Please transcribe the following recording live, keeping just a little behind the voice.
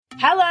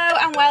Hello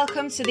and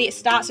welcome to the It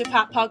Starts With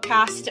Pat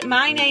podcast.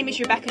 My name is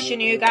Rebecca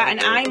Shanuga and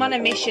I'm on a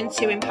mission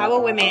to empower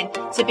women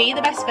to be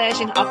the best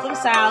version of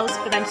themselves,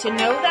 for them to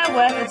know their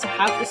worth and to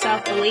have the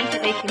self-belief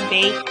that they can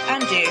be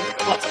and do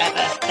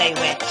whatever they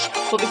wish.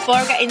 But before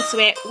I get into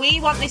it,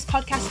 we want this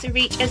podcast to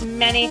reach as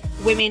many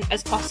women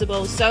as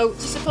possible. So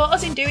to support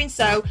us in doing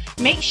so,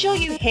 make sure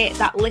you hit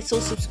that little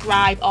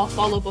subscribe or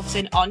follow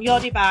button on your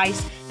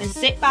device and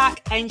sit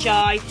back,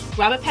 enjoy,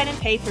 grab a pen and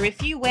paper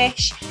if you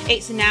wish.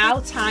 It's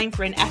now time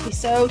for an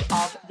episode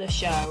of the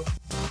show.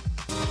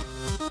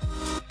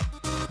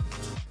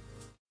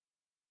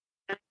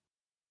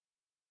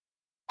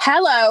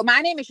 Hello,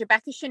 my name is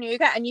Rebecca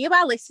Shanuga and you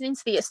are listening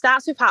to the It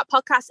Starts With Heart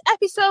podcast,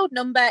 episode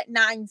number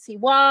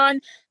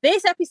 91.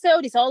 This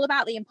episode is all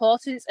about the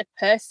importance of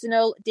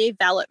personal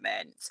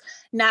development.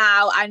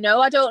 Now, I know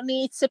I don't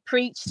need to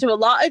preach to a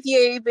lot of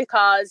you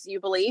because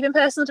you believe in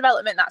personal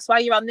development. That's why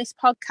you're on this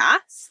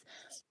podcast.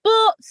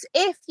 But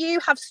if you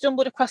have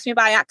stumbled across me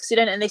by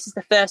accident and this is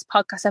the first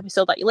podcast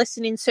episode that you're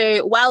listening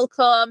to,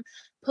 welcome.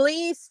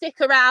 Please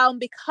stick around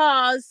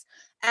because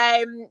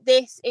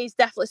this is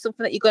definitely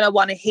something that you're going to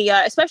want to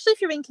hear, especially if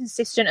you're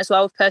inconsistent as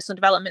well with personal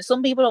development.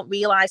 Some people don't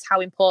realise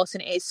how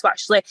important it is to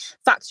actually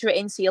factor it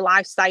into your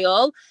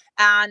lifestyle.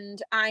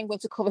 And I'm going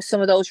to cover some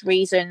of those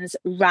reasons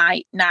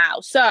right now.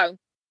 So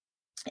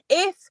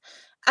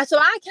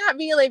I can't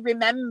really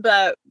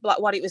remember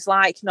what it was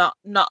like not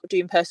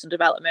doing personal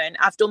development.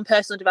 I've done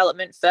personal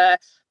development for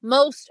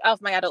most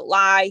of my adult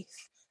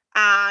life.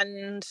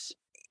 And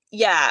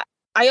yeah,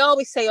 I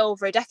always say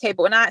over a decade,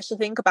 but when I actually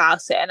think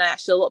about it and I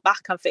actually look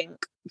back and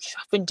think,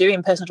 I've been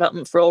doing personal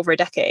development for over a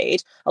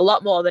decade, a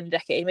lot more than a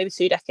decade, maybe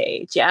 2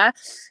 decades. Yeah.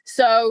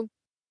 So,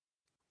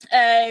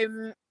 I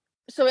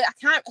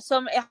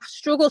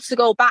struggle to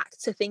go back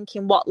to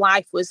thinking what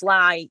life was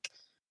like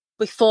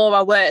before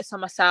I worked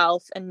on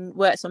myself and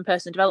worked on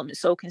personal development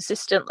so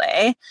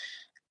consistently.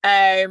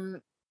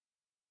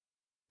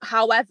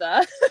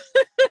 However,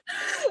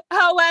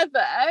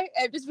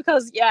 just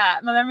because, my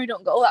memory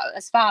don't go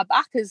as far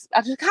back as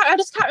I just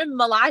can't remember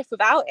my life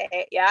without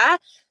it. Yeah.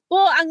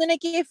 But I'm going to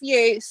give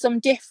you some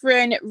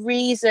different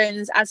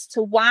reasons as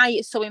to why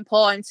it's so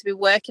important to be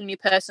working on your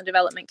personal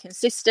development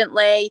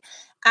consistently.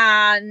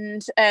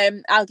 And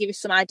I'll give you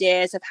some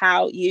ideas of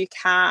how you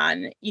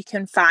can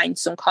find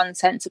some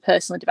content to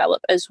personally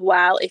develop as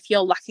well if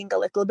you're lacking a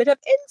little bit of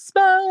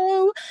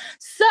inspo.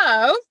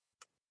 So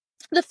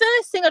the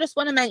first thing I just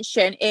want to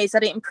mention is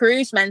that it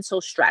improves mental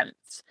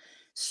strength.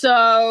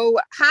 So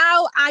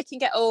how I can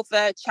get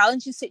over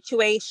challenging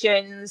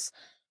situations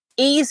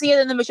easier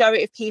than the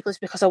majority of people is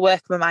because I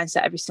work on my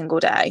mindset every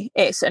single day.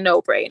 It's a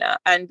no-brainer.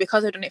 And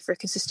because I've done it for a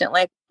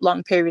consistently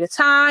long period of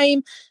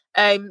time,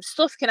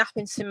 stuff can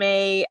happen to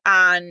me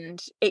and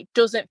it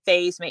doesn't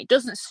faze me. It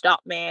doesn't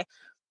stop me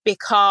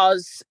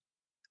because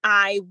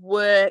I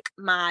work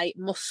my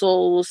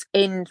muscles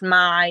in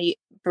my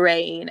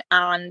brain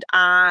and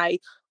I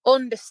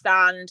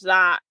understand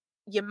that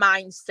your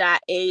mindset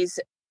is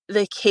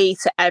the key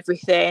to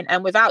everything.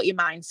 And without your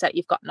mindset,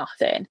 you've got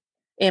nothing,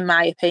 in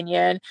my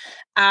opinion.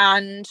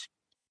 And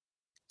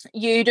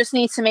you just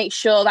need to make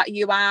sure that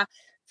you are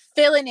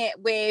filling it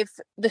with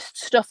the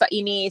stuff that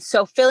you need.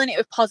 So filling it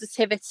with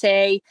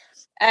positivity.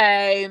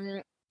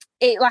 Like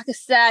I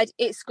said,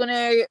 it's going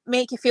to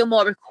make you feel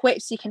more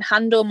equipped so you can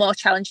handle more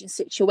challenging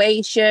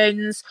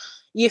situations.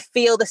 You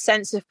feel the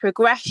sense of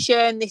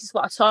progression. This is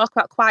what I talk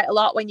about quite a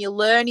lot when you're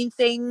learning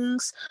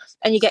things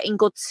and you're getting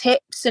good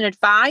tips and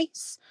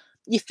advice.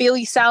 You feel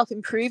yourself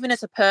improving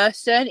as a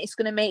person. It's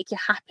going to make you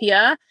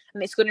happier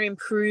and it's going to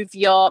improve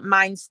your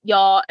mind,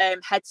 your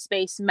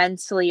headspace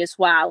mentally as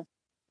well.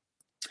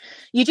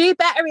 You do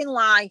better in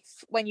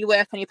life when you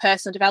work on your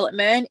personal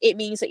development. It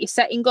means that you're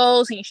setting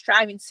goals and you're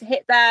striving to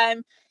hit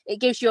them. It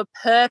gives you a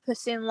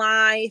purpose in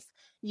life.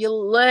 You're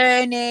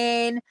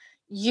learning.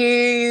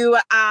 You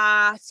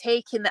are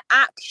taking the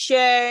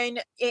action.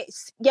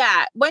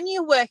 When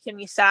you're working on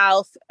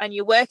yourself and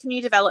you're working on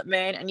your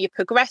development and you're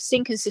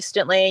progressing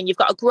consistently and you've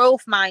got a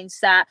growth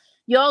mindset,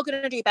 you're going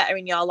to do better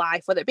in your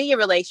life, whether it be your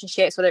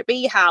relationships, whether it be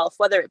your health,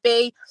 whether it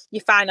be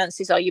your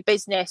finances or your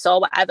business or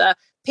whatever.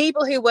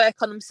 People who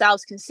work on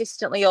themselves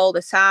consistently all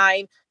the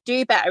time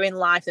do better in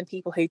life than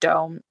people who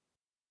don't.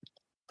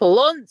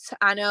 Blunt,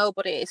 I know,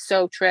 but it is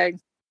so true.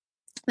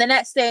 The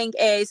next thing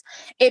is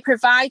it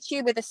provides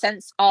you with a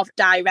sense of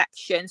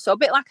direction. So a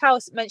bit like I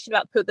was mentioned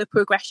about the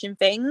progression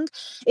thing.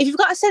 If you've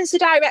got a sense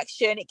of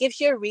direction, it gives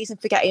you a reason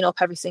for getting up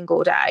every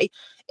single day.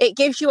 It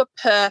gives you a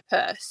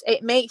purpose.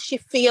 It makes you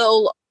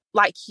feel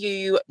like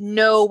you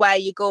know where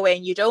you're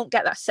going. You don't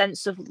get that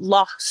sense of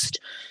lost.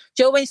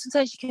 Do you know when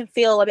sometimes you can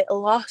feel a bit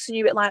lost and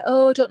you're a bit like,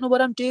 oh, I don't know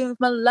what I'm doing with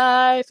my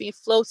life, and you're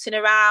floating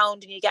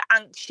around and you get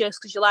anxious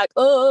because you're like,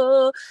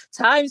 oh,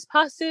 time's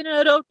passing and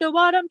I don't know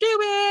what I'm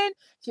doing.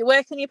 If you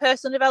work on your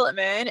personal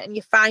development and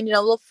you're finding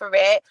a love for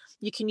it,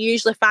 you can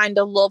usually find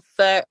a love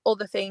for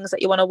other things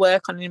that you want to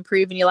work on and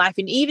improve in your life.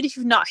 And even if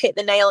you've not hit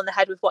the nail on the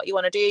head with what you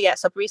want to do yet,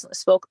 so I've recently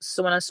spoken to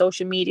someone on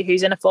social media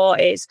who's in her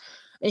 40s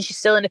and she's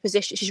still in a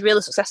position, she's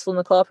really successful in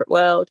the corporate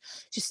world,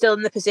 she's still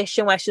in the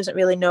position where she doesn't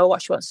really know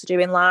what she wants to do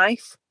in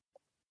life.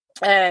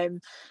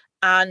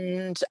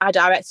 And I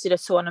directed her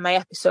to one of my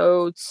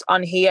episodes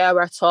on here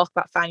where I talk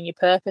about finding your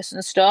purpose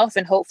and stuff,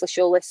 and hopefully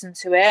she'll listen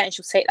to it and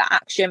she'll take that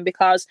action,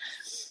 because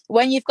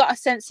when you've got a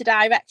sense of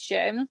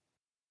direction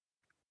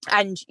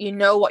and you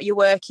know what you're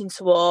working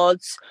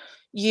towards,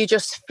 you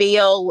just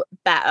feel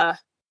better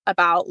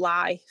about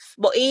life.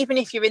 But even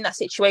if you're in that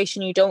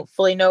situation you don't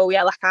fully know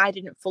yet, like I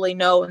didn't fully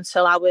know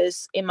until I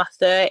was in my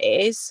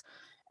 30s,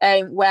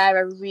 where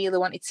I really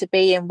wanted to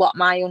be and what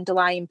my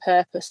underlying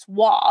purpose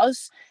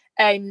was.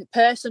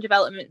 Personal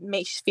development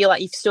makes you feel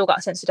like you've still got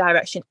a sense of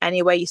direction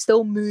anyway. You're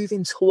still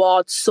moving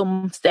towards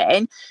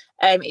something.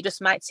 It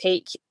just might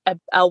take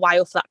a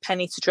while for that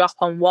penny to drop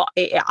on what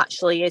it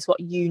actually is, what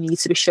you need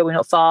to be showing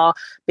up for,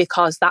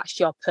 because that's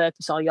your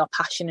purpose or your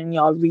passion and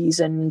your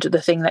reason,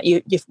 the thing that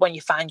you when you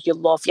find your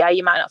love. Yeah,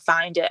 you might not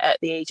find it at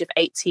the age of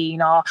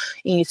 18 or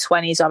in your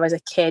 20s or as a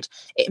kid.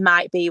 It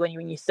might be when you're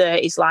in your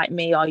 30s like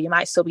me, or you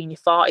might still be in your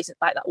 40s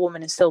like that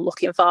woman and still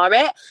looking for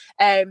it.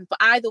 But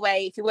either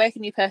way, if you're working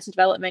on your personal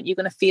development, you're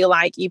going to feel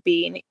like you've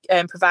been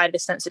provided a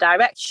sense of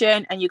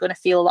direction, and you're going to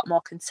feel a lot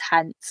more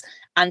content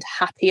and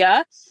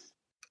happier.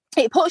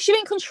 It puts you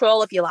in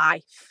control of your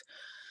life.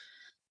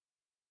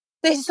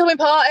 This is so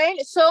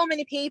important. So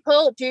many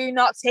people do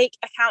not take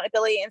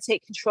accountability and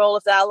take control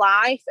of their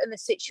life and the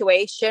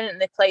situation, and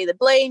they play the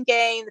blame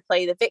game, they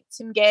play the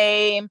victim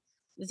game,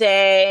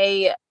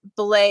 they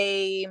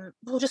blame,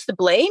 well, just the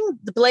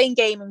blame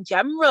game in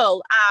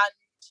general, and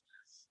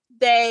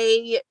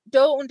they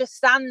don't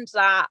understand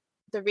that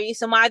the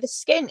reason why the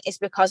skin is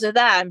because of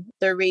them,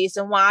 the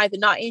reason why they're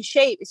not in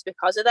shape is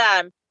because of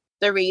them,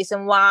 the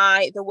reason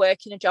why they're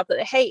working a job that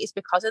they hate is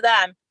because of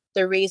them.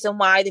 The reason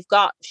why they've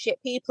got shit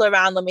people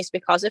around them is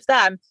because of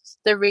them.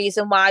 The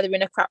reason why they're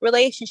in a crap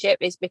relationship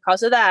is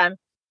because of them.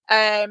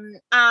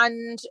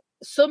 And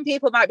some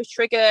people might be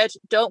triggered.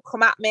 Don't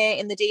come at me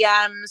in the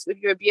DMs with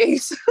your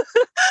abuse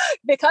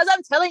because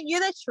I'm telling you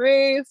the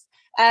truth.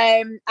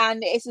 And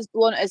it's as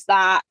blunt as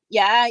that.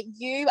 Yeah,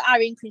 you are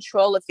in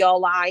control of your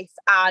life,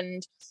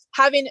 and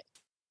having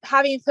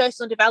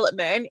personal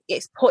development,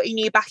 it's putting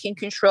you back in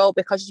control,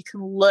 because you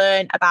can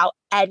learn about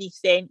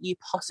anything you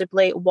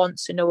possibly want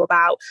to know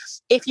about.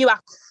 If you are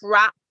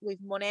crap with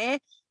money,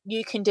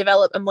 you can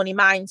develop a money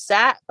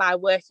mindset by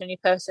working on your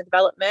personal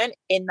development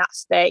in that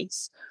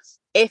space.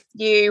 If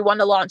you want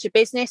to launch a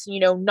business and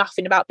you know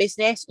nothing about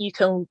business, you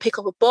can pick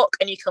up a book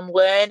and you can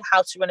learn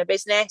how to run a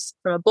business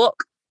from a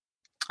book.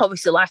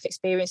 Obviously, life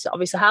experience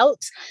obviously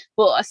helps,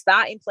 but a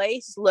starting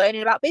place is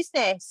learning about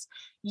business.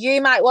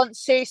 You might want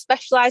to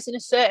specialize in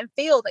a certain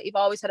field that you've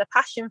always had a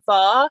passion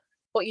for,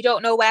 but you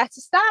don't know where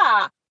to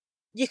start.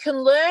 You can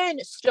learn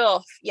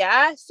stuff,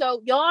 yeah?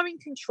 So you're in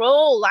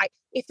control. Like,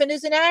 if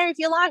there's an area of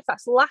your life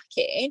that's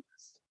lacking,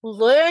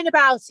 learn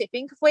about it.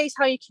 Think of ways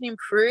how you can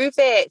improve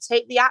it.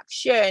 Take the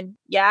action,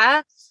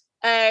 yeah?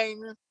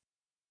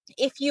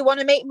 If you want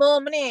to make more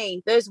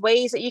money, there's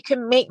ways that you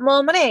can make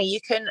more money. You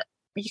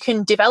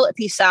can develop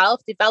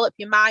yourself, develop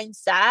your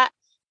mindset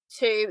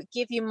to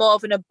give you more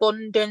of an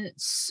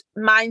abundance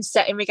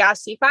mindset in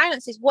regards to your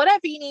finances.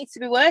 Whatever you need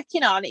to be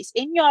working on, it's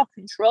in your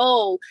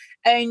control.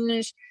 And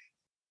that's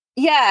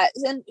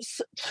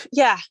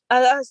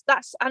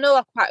I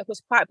know I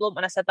was quite blunt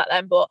when I said that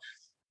then, but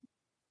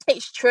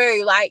it's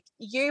true. Like,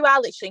 you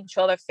are literally in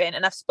control of everything.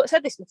 And I've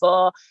said this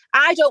before.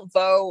 I don't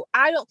vote.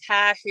 I don't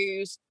care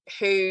who's.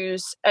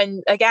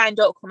 And again,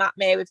 don't come at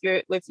me with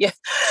your with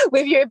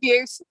your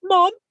abuse,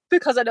 Mom,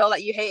 because I know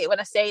that you hate it when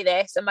I say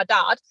this, and my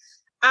dad.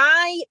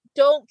 I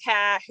don't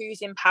care who's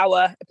in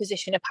power, a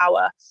position of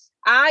power.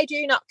 I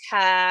do not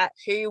care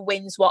who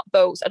wins what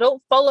votes. I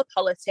don't follow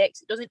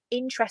politics. It doesn't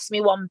interest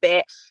me one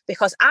bit,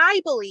 because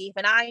I believe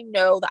and I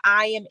know that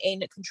I am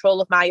in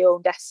control of my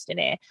own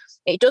destiny.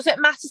 It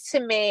doesn't matter to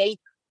me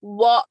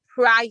what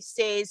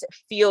prices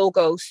fuel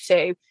goes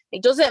to.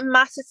 It doesn't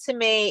matter to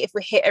me if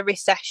we hit a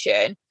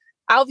recession.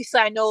 Obviously,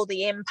 I know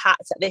the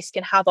impact that this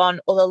can have on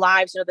other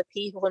lives and other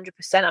people,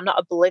 100%. I'm not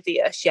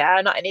oblivious,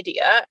 I'm not an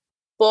idiot.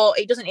 But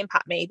it doesn't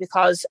impact me,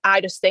 because I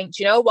just think,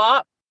 do you know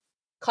what?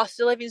 Cost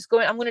of living is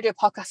going... I'm going to do a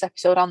podcast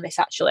episode on this,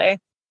 actually.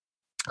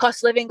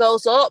 Cost of living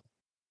goes up.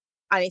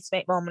 I need to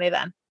make more money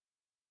then.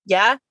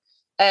 Yeah?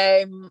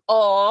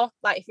 Or,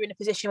 like, if you're in a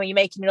position where you're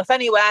making enough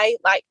anyway,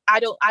 like, I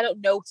don't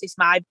notice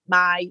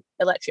my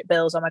electric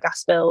bills or my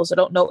gas bills. I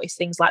don't notice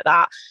things like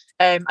that.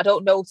 I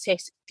don't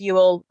notice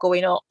fuel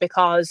going up,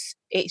 because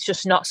it's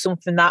just not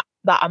something that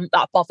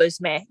bothers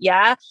me.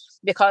 Yeah?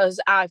 Because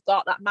I've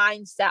got that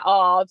mindset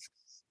of,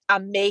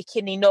 I'm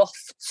making enough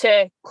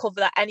to cover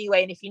that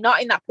anyway. And if you're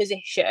not in that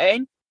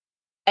position,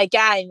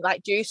 again,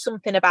 like, do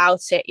something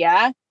about it,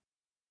 yeah?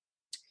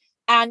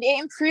 And it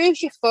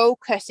improves your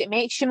focus. It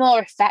makes you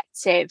more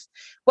effective.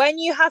 When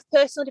you have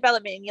personal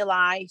development in your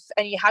life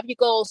and you have your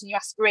goals and your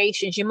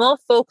aspirations, you're more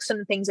focused on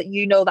the things that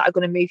you know that are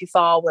going to move you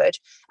forward,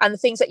 and the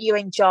things that you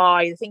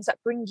enjoy, the things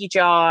that bring you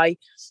joy.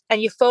 And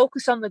you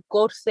focus on the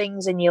good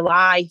things in your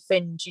life,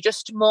 and you're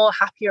just more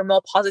happier and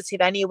more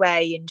positive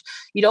anyway. And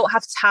you don't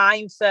have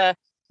time for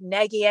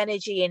neggy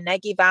energy and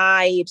neggy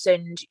vibes,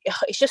 and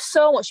it's just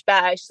so much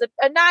better. It's just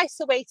a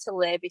nicer way to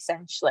live,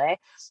 essentially.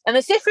 And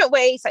there's different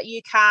ways that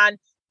you can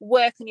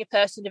work on your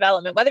personal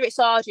development, whether it's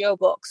audio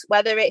books,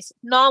 whether it's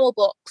normal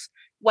books,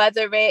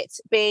 whether it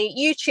be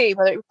YouTube,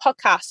 whether it be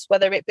podcasts,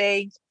 whether it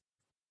be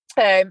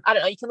I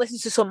don't know, you can listen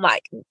to some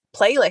like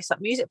playlists, like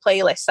music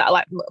playlists that are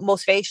like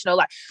motivational,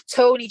 like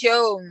Tony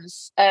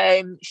Jones.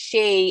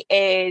 She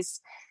is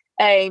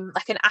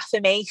like an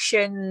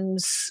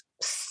affirmations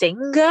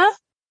singer,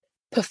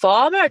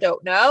 performer, I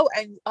don't know,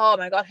 and oh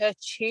my god, her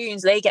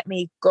tunes, they get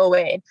me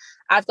going.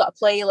 I've got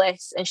a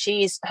playlist and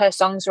her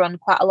songs are on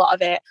quite a lot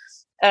of it,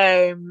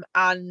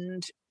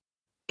 and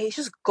it's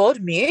just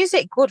good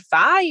music, good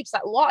vibes.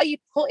 Like, what are you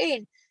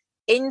putting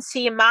into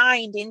your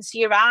mind, into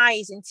your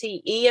eyes, into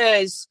your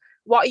ears?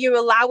 What are you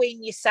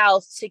allowing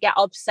yourself to get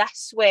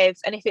obsessed with?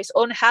 And if it's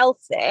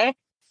unhealthy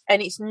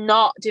and it's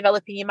not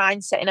developing your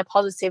mindset in a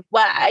positive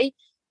way,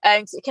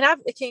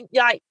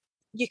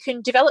 you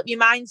can develop your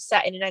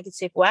mindset in a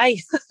negative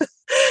way,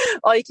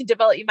 or you can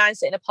develop your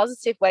mindset in a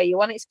positive way. You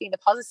want it to be in a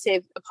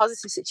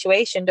positive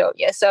situation, don't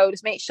you? So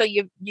just make sure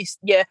you're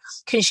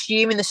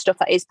consuming the stuff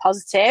that is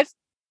positive.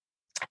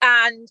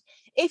 And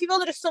if you've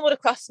only just stumbled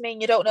across me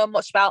and you don't know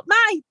much about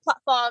my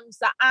platforms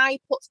that I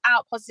put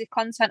out positive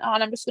content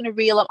on, I'm just going to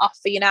reel them off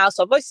for you now.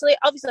 So obviously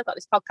I've got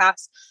this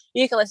podcast.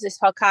 You can listen to this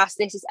podcast.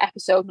 This is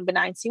episode number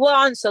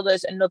 91. So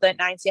there's another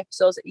 90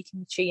 episodes that you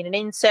can tune in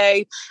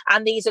into.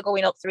 And these are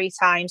going up 3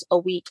 times a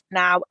week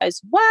now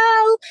as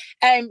well.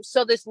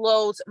 So there's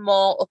loads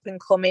more up and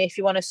coming if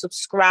you want to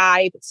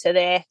subscribe to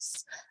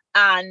this.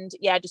 And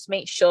yeah, just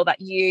make sure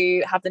that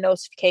you have the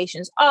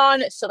notifications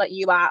on so that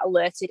you are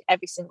alerted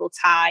every single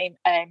time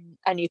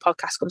a new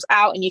podcast comes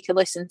out and you can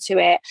listen to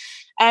it.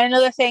 And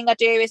another thing I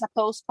do is I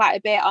post quite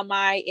a bit on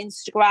my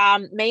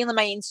Instagram, mainly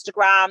my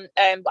Instagram,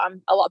 but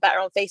I'm a lot better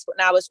on Facebook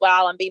now as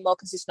well. I'm being more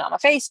consistent on my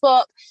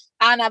Facebook.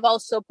 And I've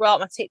also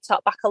brought my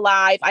TikTok back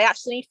alive. I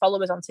actually need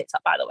followers on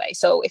TikTok, by the way.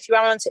 So if you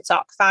are on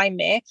TikTok, find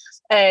me.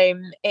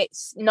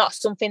 It's not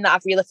something that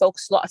I've really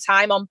focused a lot of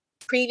time on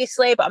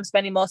previously, but I'm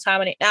spending more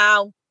time on it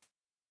now.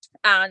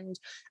 And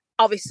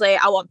obviously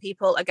I want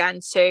people again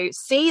to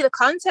see the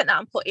content that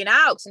I'm putting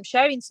out, because I'm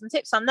sharing some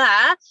tips on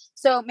there.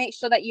 So make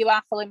sure that you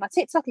are following my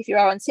TikTok if you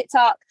are on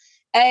TikTok.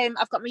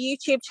 I've got my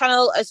YouTube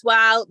channel as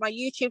well. My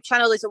YouTube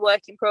channel is a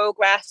work in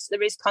progress.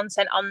 There is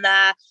content on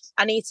there.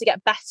 I need to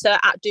get better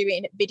at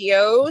doing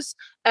videos.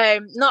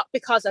 Not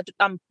because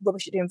I'm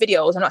rubbish at doing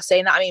videos. I'm not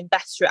saying that. I mean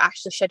better at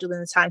actually scheduling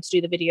the time to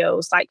do the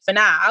videos. Like for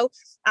now,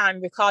 I'm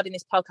recording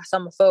this podcast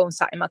on my phone,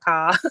 sat in my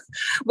car.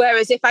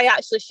 Whereas if I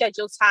actually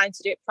schedule time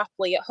to do it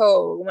properly at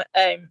home,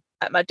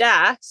 at my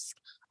desk,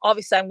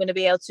 obviously I'm going to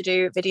be able to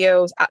do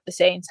videos at the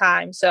same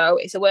time. So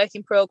it's a work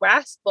in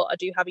progress, but I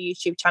do have a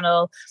YouTube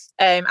channel,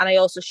 and I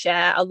also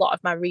share a lot of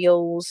my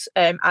reels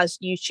as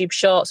YouTube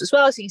shorts as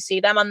well, so you can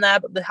see them on there,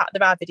 but there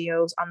are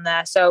videos on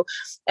there. So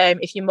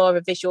if you're more of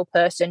a visual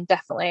person,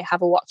 definitely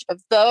have a watch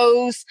of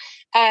those.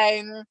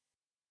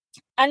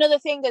 Another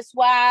thing as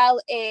well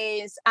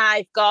is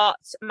I've got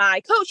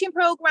my coaching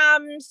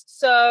programs.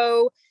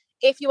 So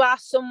if you are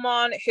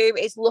someone who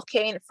is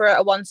looking for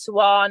a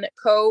one-to-one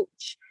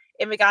coach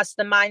in regards to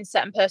the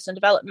mindset and personal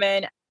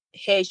development,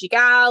 here's your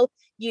gal.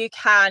 You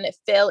can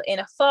fill in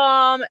a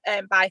form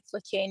by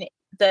clicking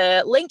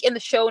the link in the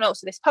show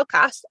notes of this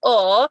podcast,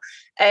 or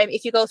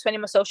if you go to any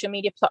of my social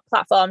media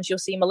platforms, you'll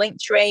see my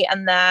link tree,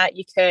 and there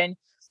you can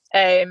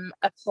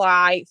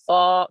apply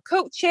for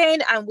coaching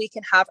and we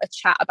can have a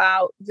chat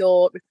about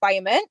your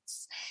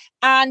requirements.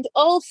 And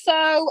also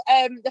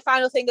the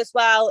final thing as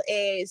well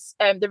is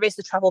there is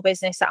the travel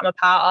business that I'm a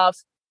part of.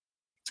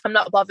 I'm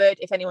not bothered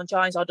if anyone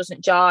joins or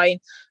doesn't join,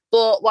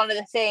 but one of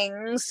the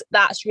things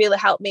that's really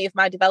helped me with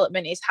my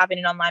development is having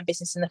an online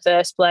business in the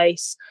first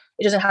place.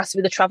 It doesn't have to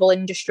be the travel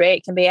industry.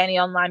 It can be any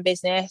online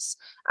business.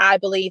 I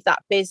believe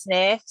that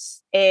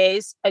business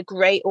is a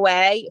great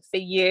way for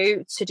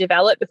you to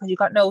develop, because you've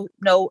got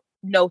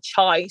no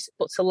choice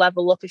but to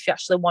level up if you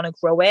actually want to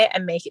grow it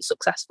and make it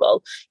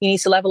successful. You need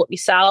to level up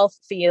yourself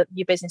for your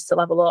business to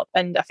level up.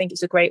 And I think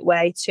it's a great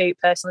way to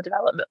personally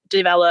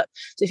develop.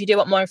 So if you do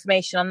want more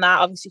information on that,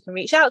 obviously you can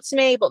reach out to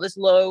me, but there's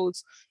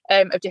loads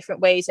of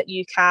different ways that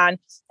you can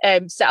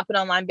set up an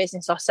online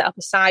business or set up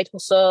a side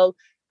hustle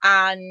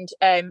and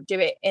do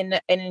it in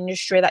an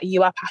industry that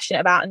you are passionate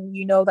about and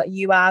you know that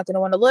you are going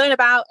to want to learn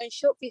about and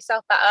show up for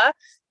yourself better.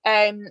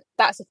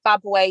 That's a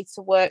fab way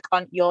to work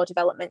on your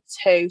development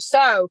too.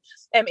 So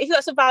if you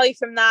got some value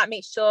from that,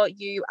 make sure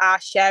you are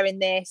sharing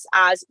this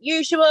as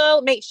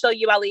usual. Make sure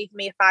you are leaving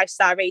me a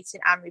 5-star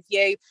rating and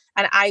review,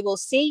 and I will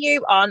see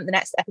you on the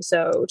next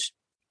episode.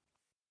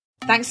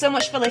 Thanks so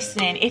much for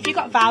listening. If you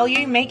got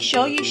value, make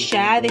sure you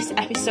share this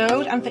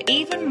episode. And for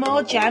even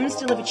more gems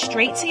delivered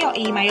straight to your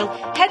email,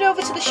 head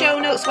over to the show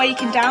notes where you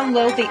can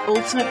download the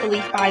Ultimate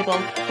Belief Bible,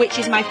 which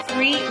is my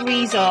free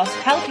resource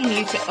helping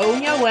you to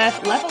own your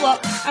worth, level up,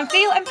 and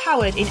feel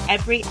empowered in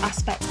every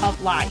aspect of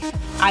life.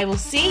 I will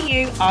see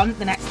you on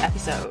the next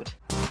episode.